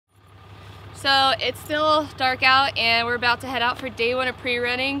So it's still dark out and we're about to head out for day 1 of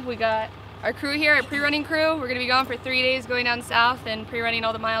pre-running. We got our crew here, our pre-running crew. We're gonna be gone for 3 days going down south and pre-running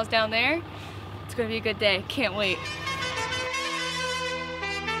all the miles down there. It's gonna be a good day, can't wait.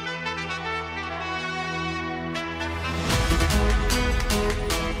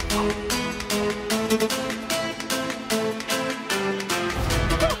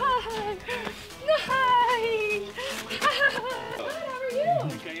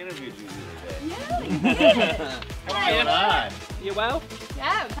 What's going on? You well?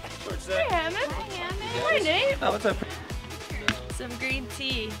 Yeah. Hey, Hammond. Hi, Hammond. Hi, Nate. Oh, what's up? Some green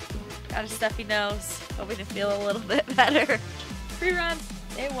tea. Got a stuffy nose. Hoping to feel a little bit better. Pre-run,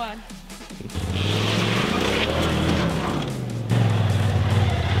 day 1.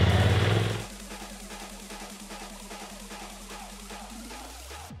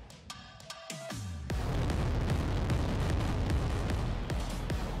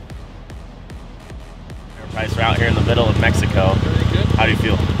 Price, we're out here in the middle of Mexico. How do you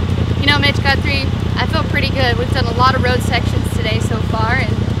feel? You know, Mitch Guthrie, I feel pretty good. We've done a lot of road sections today so far,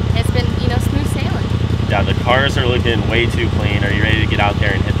 and it's been, you know, smooth sailing. Yeah, the cars are looking way too clean. Are you ready to get out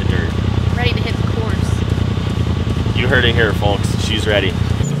there and hit the dirt? Ready to hit the course. You heard it here, folks. She's ready.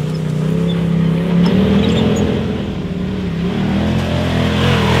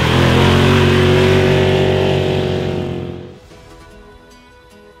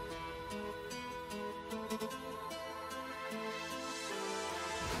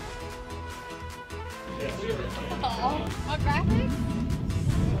 Oh, my graphics?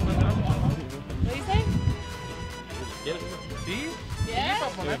 What do you say? Yeah?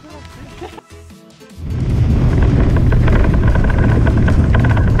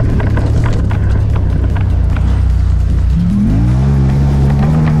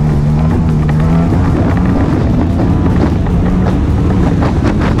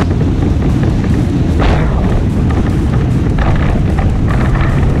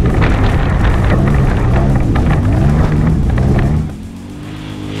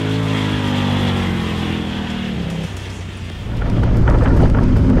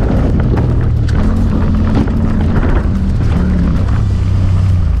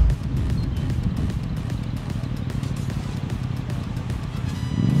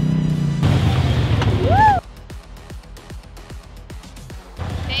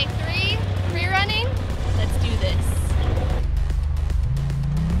 Day 3, pre-running. Let's do this.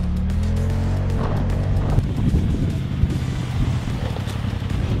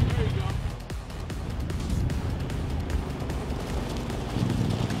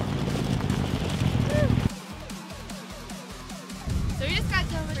 So we just got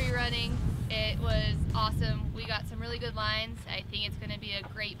done with pre-running. It was awesome. We got some really good lines. I think it's going to be a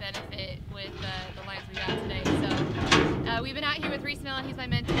great benefit with the lines we got today. So we've been out here with Reese Millen. He's my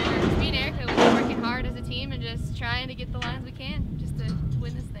mentor. Me and Erica, we've been working hard as a team and just trying to get the lines we can just to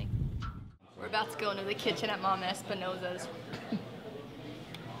win this thing. We're about to go into the kitchen at Mama Espinosa's.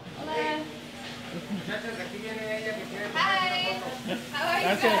 Hola. Hi. How are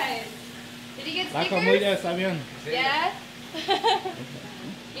you guys? Did you get stickers? La comida está bien. Yeah?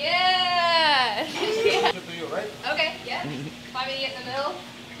 Yeah! Yeah. Okay, yeah. Want me to get in the middle?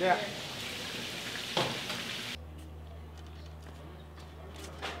 Yeah.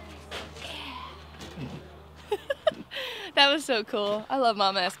 That was so cool. I love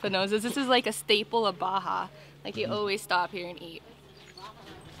Mama Espinosa's. This is like a staple of Baja. Like you always stop here and eat.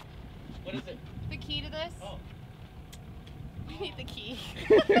 What is it? The key to this? Oh. We need the key.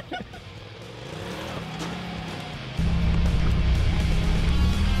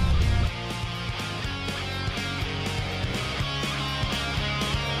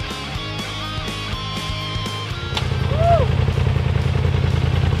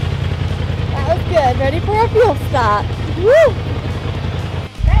 That was good. Ready for a fuel stop. Woo!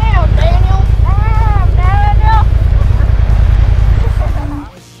 Damn, Daniel! Damn, Daniel!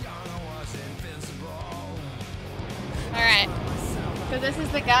 Alright, so this is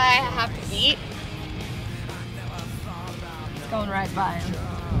the guy I have to beat. It's going right by him.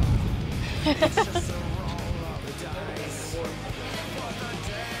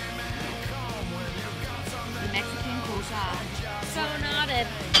 The Mexican cosa. So knotted.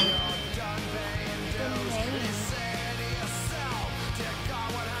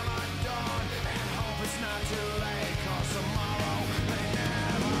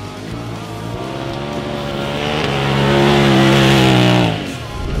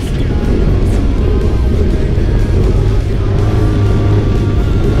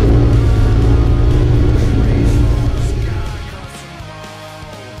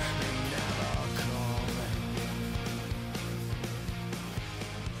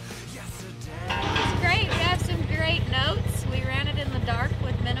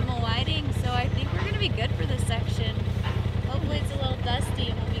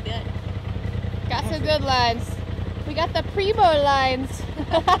 the primo lines.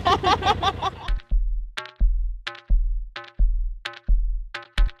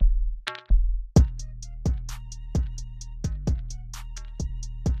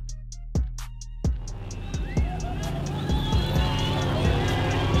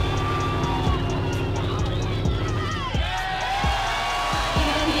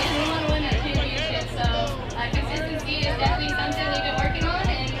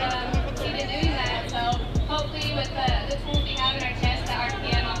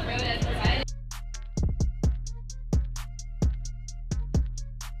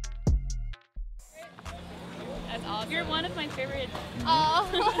 That's awesome. You're one of my favorite. Oh,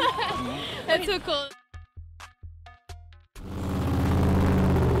 that's so cool.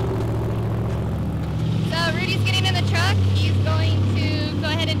 So Rudy's getting in the truck. He's going to go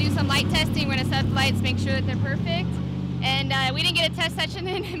ahead and do some light testing. We're going to set the lights, make sure that they're perfect. And we didn't get a test session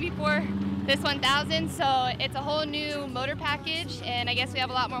in before this 1000, so it's a whole new motor package, and I guess we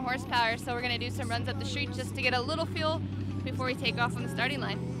have a lot more horsepower, so we're going to do some runs up the street just to get a little feel before we take off on the starting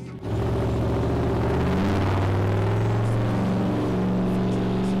line.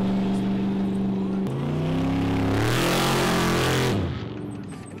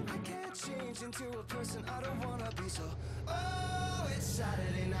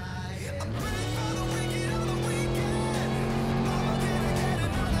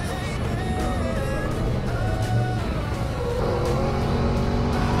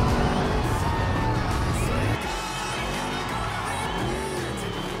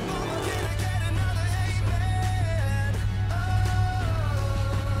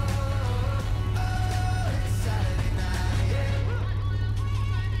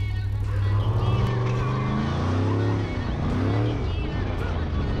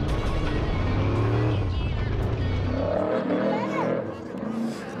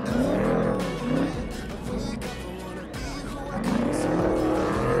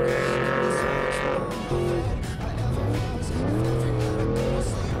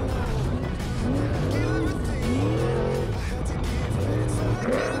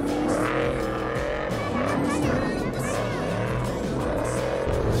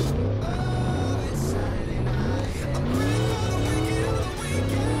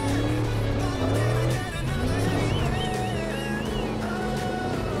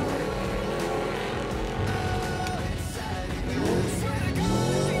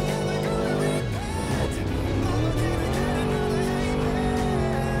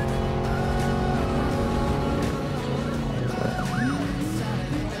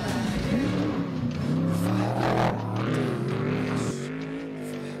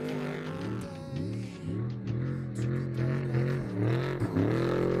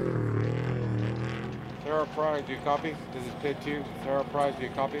 Sara Prize, do you copy? This is pit 2. Sara Prize, do you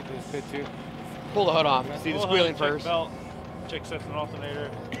copy? This is pit 2. Pull the hood off. See the Pull squealing hood, check first. belt, check system alternator.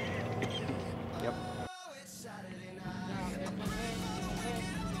 Yep.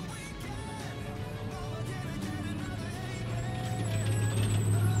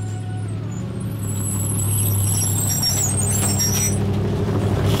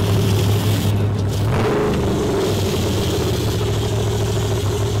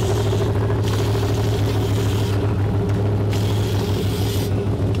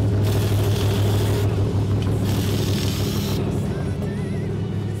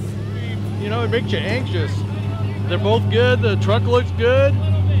 You know, it makes you anxious. They're both good. The truck looks good.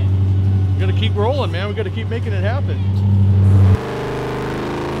 We gotta keep rolling, man. We gotta keep making it happen.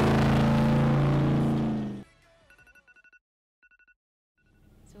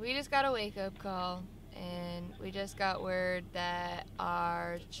 So we just got a wake-up call, and we just got word that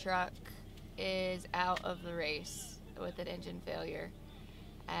our truck is out of the race with an engine failure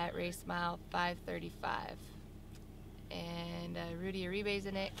at race mile 535. And Rudy Uribe's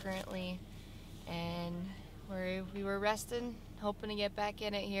in it currently, and we were resting, hoping to get back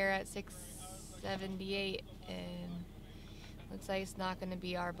in it here at 678, and looks like it's not going to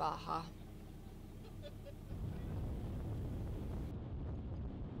be our Baja.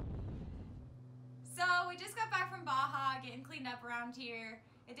 So we just got back from Baja, getting cleaned up around here.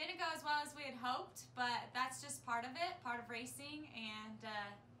 It didn't go as well as we had hoped, but that's just part of it, part of racing, and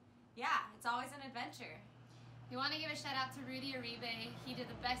yeah, it's always an adventure. We want to give a shout out to Rudy Uribe. He did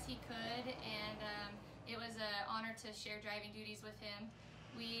the best he could, and it was an honor to share driving duties with him.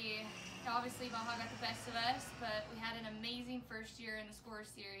 Obviously Baja got the best of us, but we had an amazing first year in the Score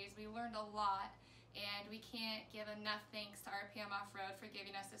Series. We learned a lot, and we can't give enough thanks to RPM Off-Road for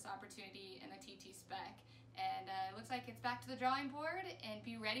giving us this opportunity in the TT Spec. And it looks like it's back to the drawing board, and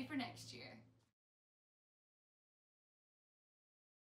be ready for next year.